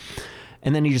anger.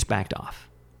 And then he just backed off.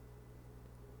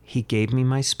 He gave me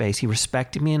my space. He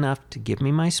respected me enough to give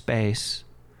me my space.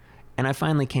 And I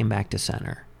finally came back to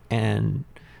center. And,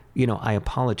 you know, I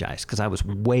apologized because I was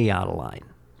way out of line.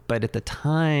 But at the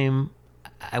time,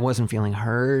 I wasn't feeling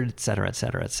heard, et cetera, et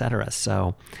cetera, et cetera.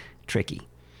 So tricky.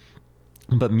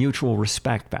 But mutual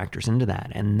respect factors into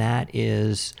that. And that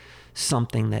is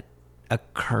something that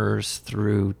occurs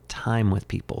through time with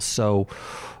people. So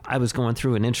I was going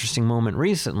through an interesting moment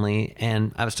recently,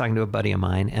 and I was talking to a buddy of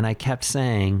mine, and I kept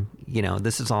saying, you know,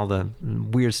 this is all the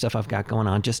weird stuff I've got going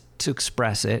on, just to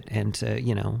express it and to,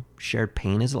 you know, shared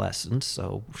pain is lessons.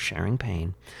 So sharing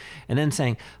pain, and then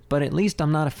saying, but at least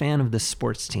I'm not a fan of this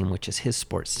sports team, which is his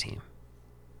sports team.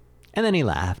 And then he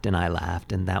laughed and I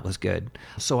laughed, and that was good.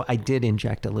 So I did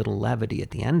inject a little levity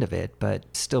at the end of it, but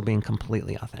still being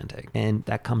completely authentic. And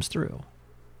that comes through.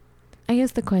 I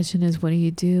guess the question is, what do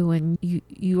you do when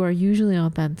you are usually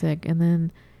authentic and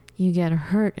then you get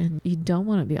hurt and you don't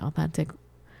want to be authentic?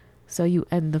 So you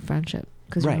end the friendship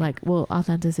because Right. You're like, well,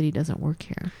 authenticity doesn't work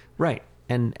here. Right.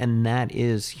 And that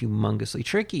is humongously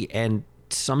tricky. And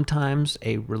sometimes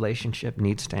a relationship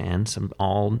needs to end.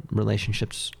 All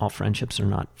friendships are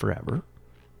not forever.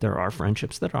 There are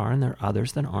friendships that are, and there are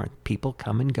others that aren't. People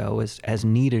come and go as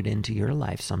needed into your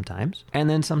life sometimes. And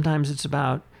then sometimes it's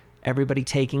about everybody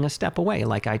taking a step away.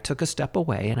 Like I took a step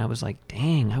away and I was like,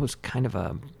 dang, I was kind of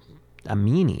a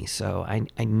meanie. So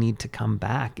I need to come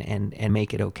back and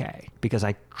make it okay, because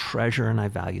I treasure and I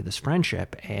value this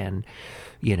friendship, and,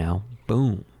 you know,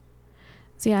 boom.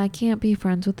 See, I can't be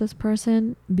friends with this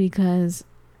person because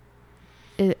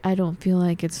I don't feel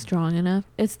like it's strong enough.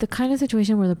 It's the kind of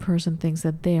situation where the person thinks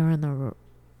that they are in the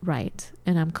right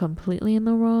and I'm completely in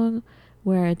the wrong,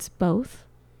 where it's both.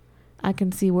 I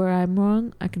can see where I'm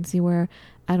wrong. I can see where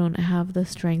I don't have the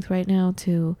strength right now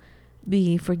to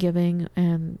be forgiving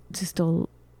and to still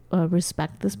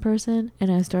respect this person.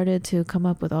 And I started to come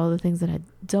up with all the things that I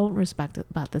don't respect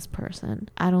about this person.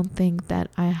 I don't think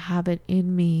that I have it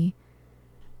in me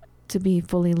to be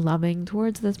fully loving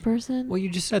towards this person. Well, you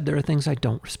just said there are things I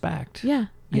don't respect. Yeah.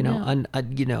 You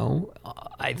know,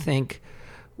 I think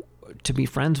to be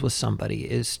friends with somebody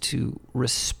is to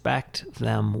respect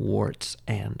them, warts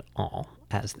and all,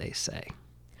 as they say.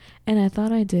 And I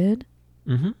thought I did.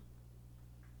 Mm-hmm.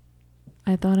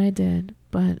 I thought I did,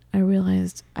 but I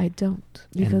realized I don't,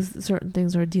 because certain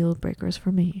things are deal breakers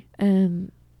for me.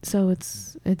 And so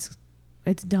it's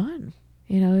done.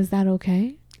 You know, is that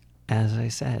okay? As I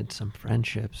said, some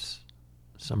friendships,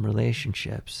 some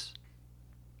relationships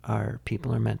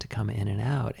people are meant to come in and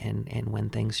out, and when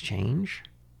things change.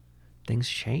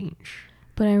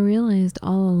 But I realized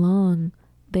all along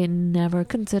they never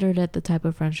considered it the type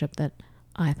of friendship that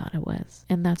I thought it was.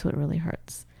 And that's what really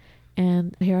hurts.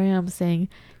 And here I am saying,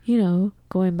 you know,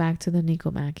 going back to the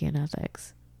Nicomachean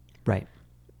ethics. Right.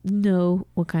 Know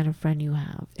what kind of friend you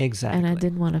have. Exactly. And I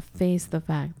didn't want to face the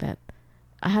fact that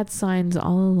I had signs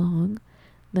all along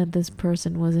that this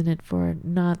person was in it for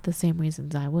not the same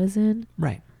reasons I was in.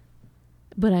 Right.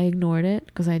 But I ignored it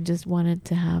because I just wanted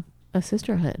to have a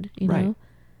sisterhood, you know? Right.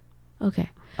 Okay.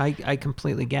 I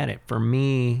completely get it. For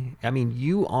me, I mean,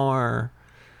 you're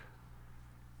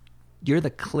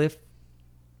the cliff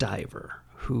diver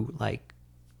who like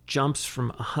jumps from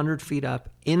 100 feet up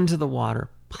into the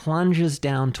water, plunges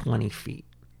down 20 feet,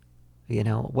 you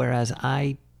know, whereas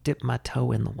I dip my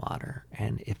toe in the water,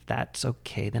 and if that's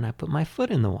okay, then I put my foot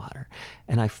in the water,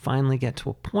 and I finally get to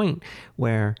a point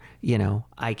where, you know,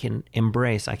 I can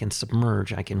embrace, I can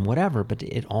submerge, I can whatever, but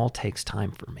it all takes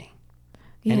time for me.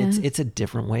 Yeah. And it's a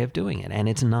different way of doing it, and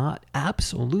it's not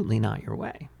absolutely not your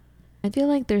way. I feel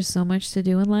like there's so much to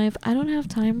do in life. I don't have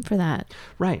time for that.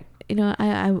 Right. You know,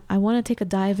 I want to take a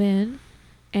dive in,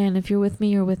 and if you're with me,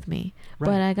 you're with me.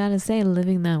 Right. But I gotta say,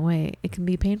 living that way, it can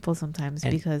be painful sometimes,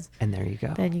 because and there you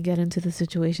go. then you get into the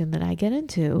situation that I get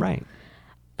into. Right.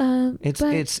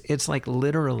 It's like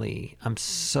literally, I'm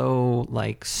so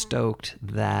like stoked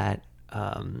that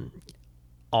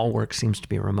all work seems to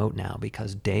be remote now,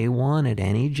 because day one at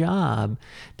any job,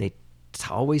 they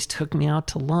always took me out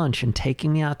to lunch, and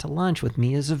taking me out to lunch with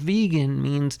me as a vegan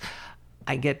means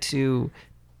I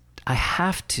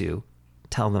have to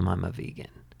tell them I'm a vegan.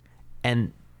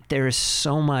 And there is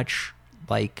so much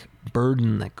like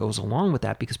burden that goes along with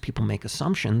that, because people make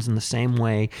assumptions in the same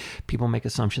way people make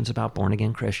assumptions about born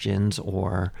again Christians,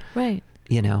 or, right.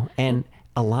 you know, and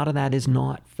a lot of that is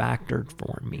not factored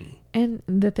for me. And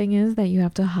the thing is that you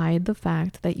have to hide the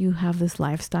fact that you have this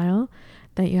lifestyle,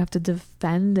 that you have to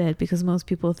defend it, because most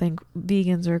people think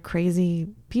vegans are crazy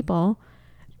people.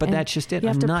 But that's just it. You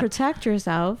have to protect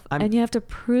yourself, and you have to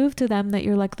prove to them that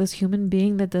you're like this human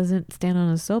being that doesn't stand on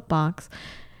a soapbox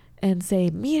and say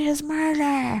meat is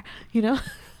murder, you know?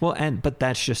 Well, but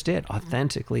that's just it.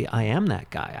 Authentically, I am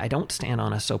that guy. I don't stand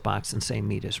on a soapbox and say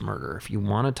meat is murder. If you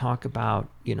want to talk about,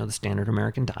 you know, the standard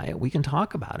American diet, we can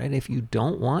talk about it. If you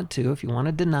don't want to, if you want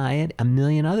to deny it, a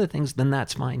million other things, then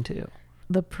that's fine too.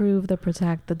 The prove, the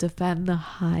protect, the defend, the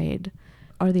hide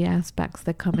are the aspects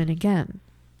that come in again.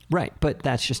 Right. But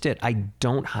that's just it. I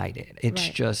don't hide it. It's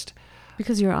right. just...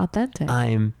 because you're authentic.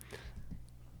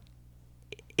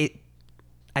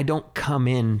 I don't come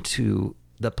into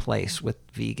the place with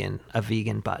a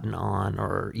vegan button on,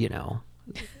 or, you know,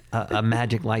 a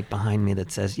magic light behind me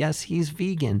that says, yes, he's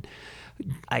vegan.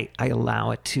 I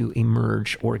allow it to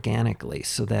emerge organically,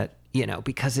 so that, you know,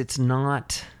 because it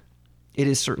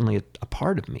is certainly a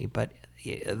part of me, but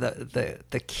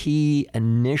the key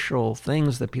initial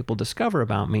things that people discover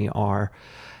about me are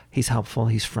he's helpful,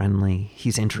 he's friendly,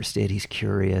 he's interested, he's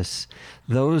curious.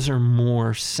 Those are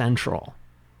more central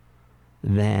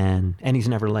and he's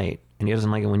never late, and he doesn't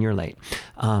like it when you're late.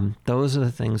 Those are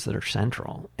the things that are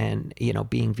central. And, you know,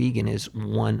 being vegan is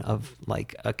one of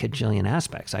like a cajillion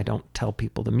aspects. I don't tell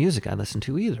people the music I listen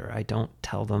to either. I don't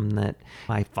tell them that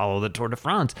I follow the Tour de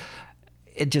France.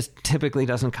 It just typically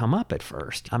doesn't come up at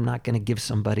first. I'm not going to give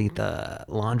somebody the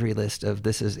laundry list of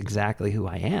this is exactly who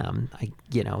I am.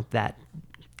 That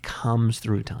comes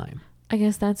through time. I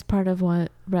guess that's part of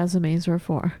what resumes are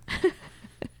for.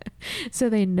 So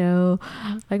they know,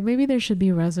 like, maybe there should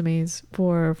be resumes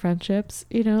for friendships,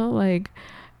 you know, like,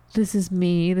 this is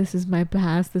me, this is my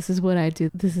past, this is what I do,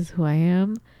 this is who I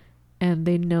am. And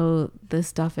they know this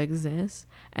stuff exists,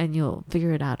 and you'll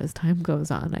figure it out as time goes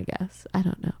on, I guess. I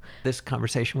don't know. This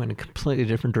conversation went in a completely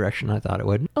different direction than I thought it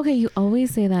would. Okay, you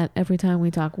always say that every time we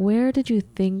talk. Where did you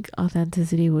think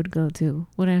authenticity would go to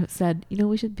when I said, you know,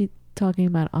 we should be talking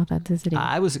about authenticity?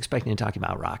 I was expecting to talk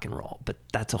about rock and roll, but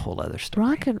that's a whole other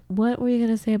story. What were you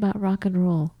going to say about rock and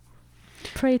roll?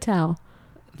 Pray tell.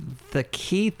 The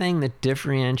key thing that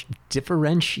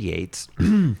differentiates,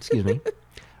 excuse me,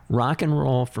 rock and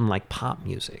roll from like pop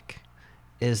music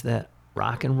is that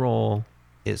rock and roll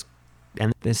is,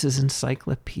 and this is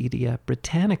Encyclopedia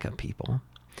Britannica, people,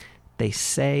 they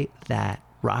say that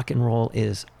rock and roll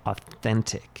is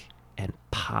authentic and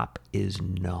pop is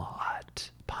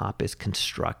not. Pop is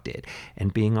constructed,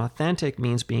 and being authentic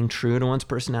means being true to one's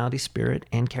personality, spirit,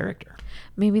 and character.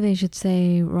 Maybe they should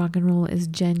say rock and roll is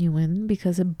genuine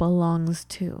because it belongs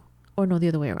to, or no, the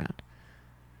other way around.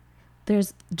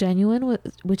 There's genuine,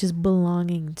 which is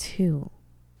belonging to,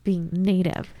 being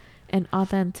native, and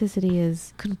authenticity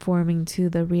is conforming to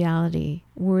the reality,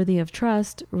 worthy of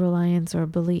trust, reliance, or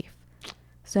belief.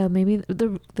 So maybe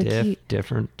the key...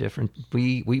 Different.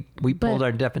 We pulled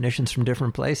our definitions from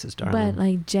different places, darling. But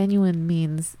like genuine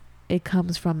means it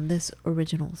comes from this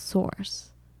original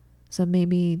source. So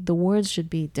maybe the words should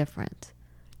be different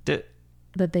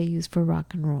that they use for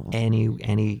rock and roll.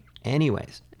 Anyways,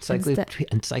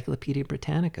 Encyclopedia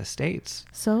Britannica states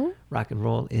so rock and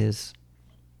roll is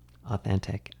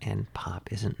authentic and pop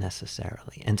isn't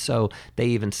necessarily. And so they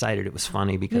even cited, it was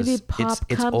funny because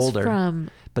it's older,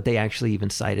 but they actually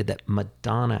even cited that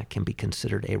Madonna can be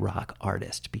considered a rock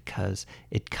artist because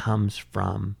it comes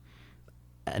from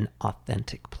an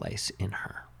authentic place in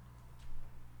her.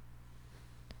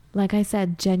 Like I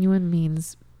said, genuine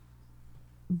means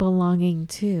belonging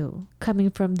to, coming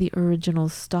from the original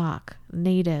stock,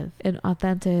 native, and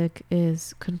authentic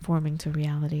is conforming to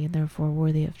reality and therefore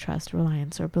worthy of trust,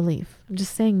 reliance, or belief. I'm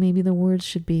just saying maybe the words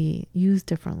should be used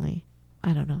differently.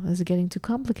 I don't know. Is it getting too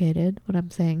complicated, what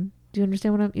I'm saying? Do you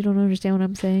understand you don't understand what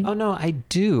I'm saying? Oh, no, I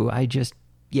do. I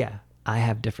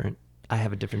have different I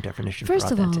have a different definition First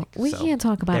for authentic. of all, we can't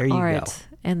talk about art.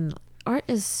 And art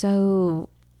is so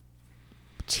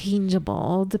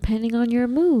changeable depending on your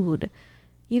mood.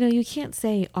 You can't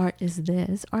say art is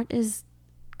this. Art is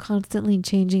constantly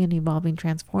changing and evolving,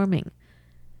 transforming.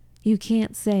 You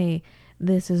can't say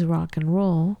this is rock and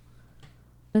roll.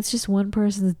 That's just one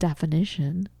person's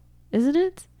definition, isn't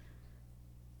it?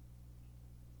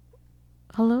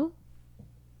 Hello?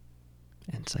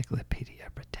 Encyclopedia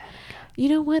Britannica. You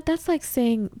know what? That's like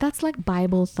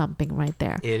Bible thumping right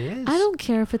there. It is. I don't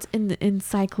care if it's in the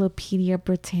Encyclopedia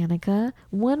Britannica.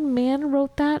 One man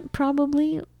wrote that,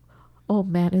 probably. Oh,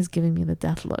 Matt is giving me the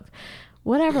death look.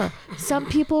 Whatever. Some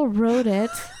people wrote it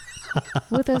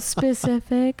with a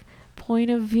specific point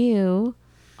of view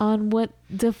on what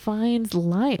defines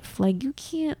life. Like, you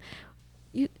cannot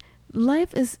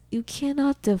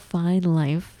define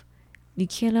life. You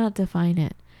cannot define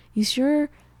it. You sure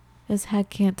as heck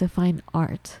can't define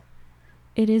art.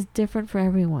 It is different for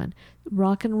everyone.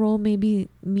 Rock and roll may be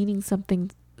meaning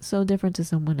something so different to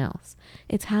someone else.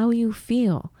 It's how you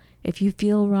feel. If you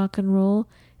feel rock and roll,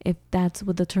 if that's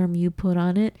what the term you put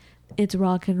on it, it's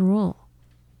rock and roll.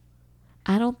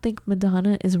 I don't think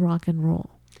Madonna is rock and roll.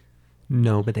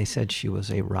 No, but they said she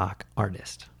was a rock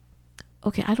artist.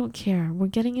 Okay, I don't care. We're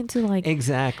getting into like...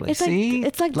 Exactly. It's See?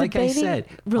 It's like I debating said,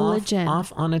 religion.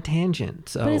 Off on a tangent.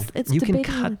 So it's you can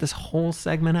debating... cut this whole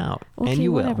segment out. Okay, and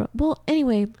you whatever. will. Well,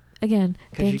 anyway, again,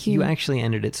 thank you. You actually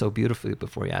ended it so beautifully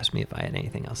before you asked me if I had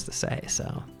anything else to say.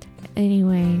 So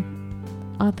anyway,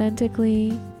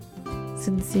 authentically,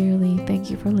 sincerely, thank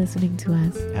you for listening to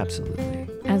us. Absolutely.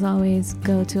 As always,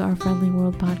 go to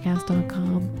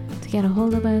ourfriendlyworldpodcast.com to get a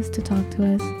hold of us, to talk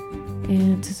to us,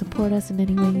 and to support us in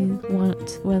any way you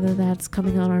want, whether that's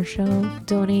coming on our show,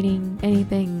 donating,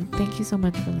 anything. Thank you so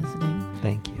much for listening.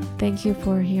 Thank you. Thank you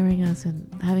for hearing us and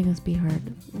having us be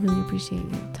heard. Really appreciate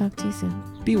you. Talk to you soon.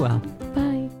 Be well. Bye.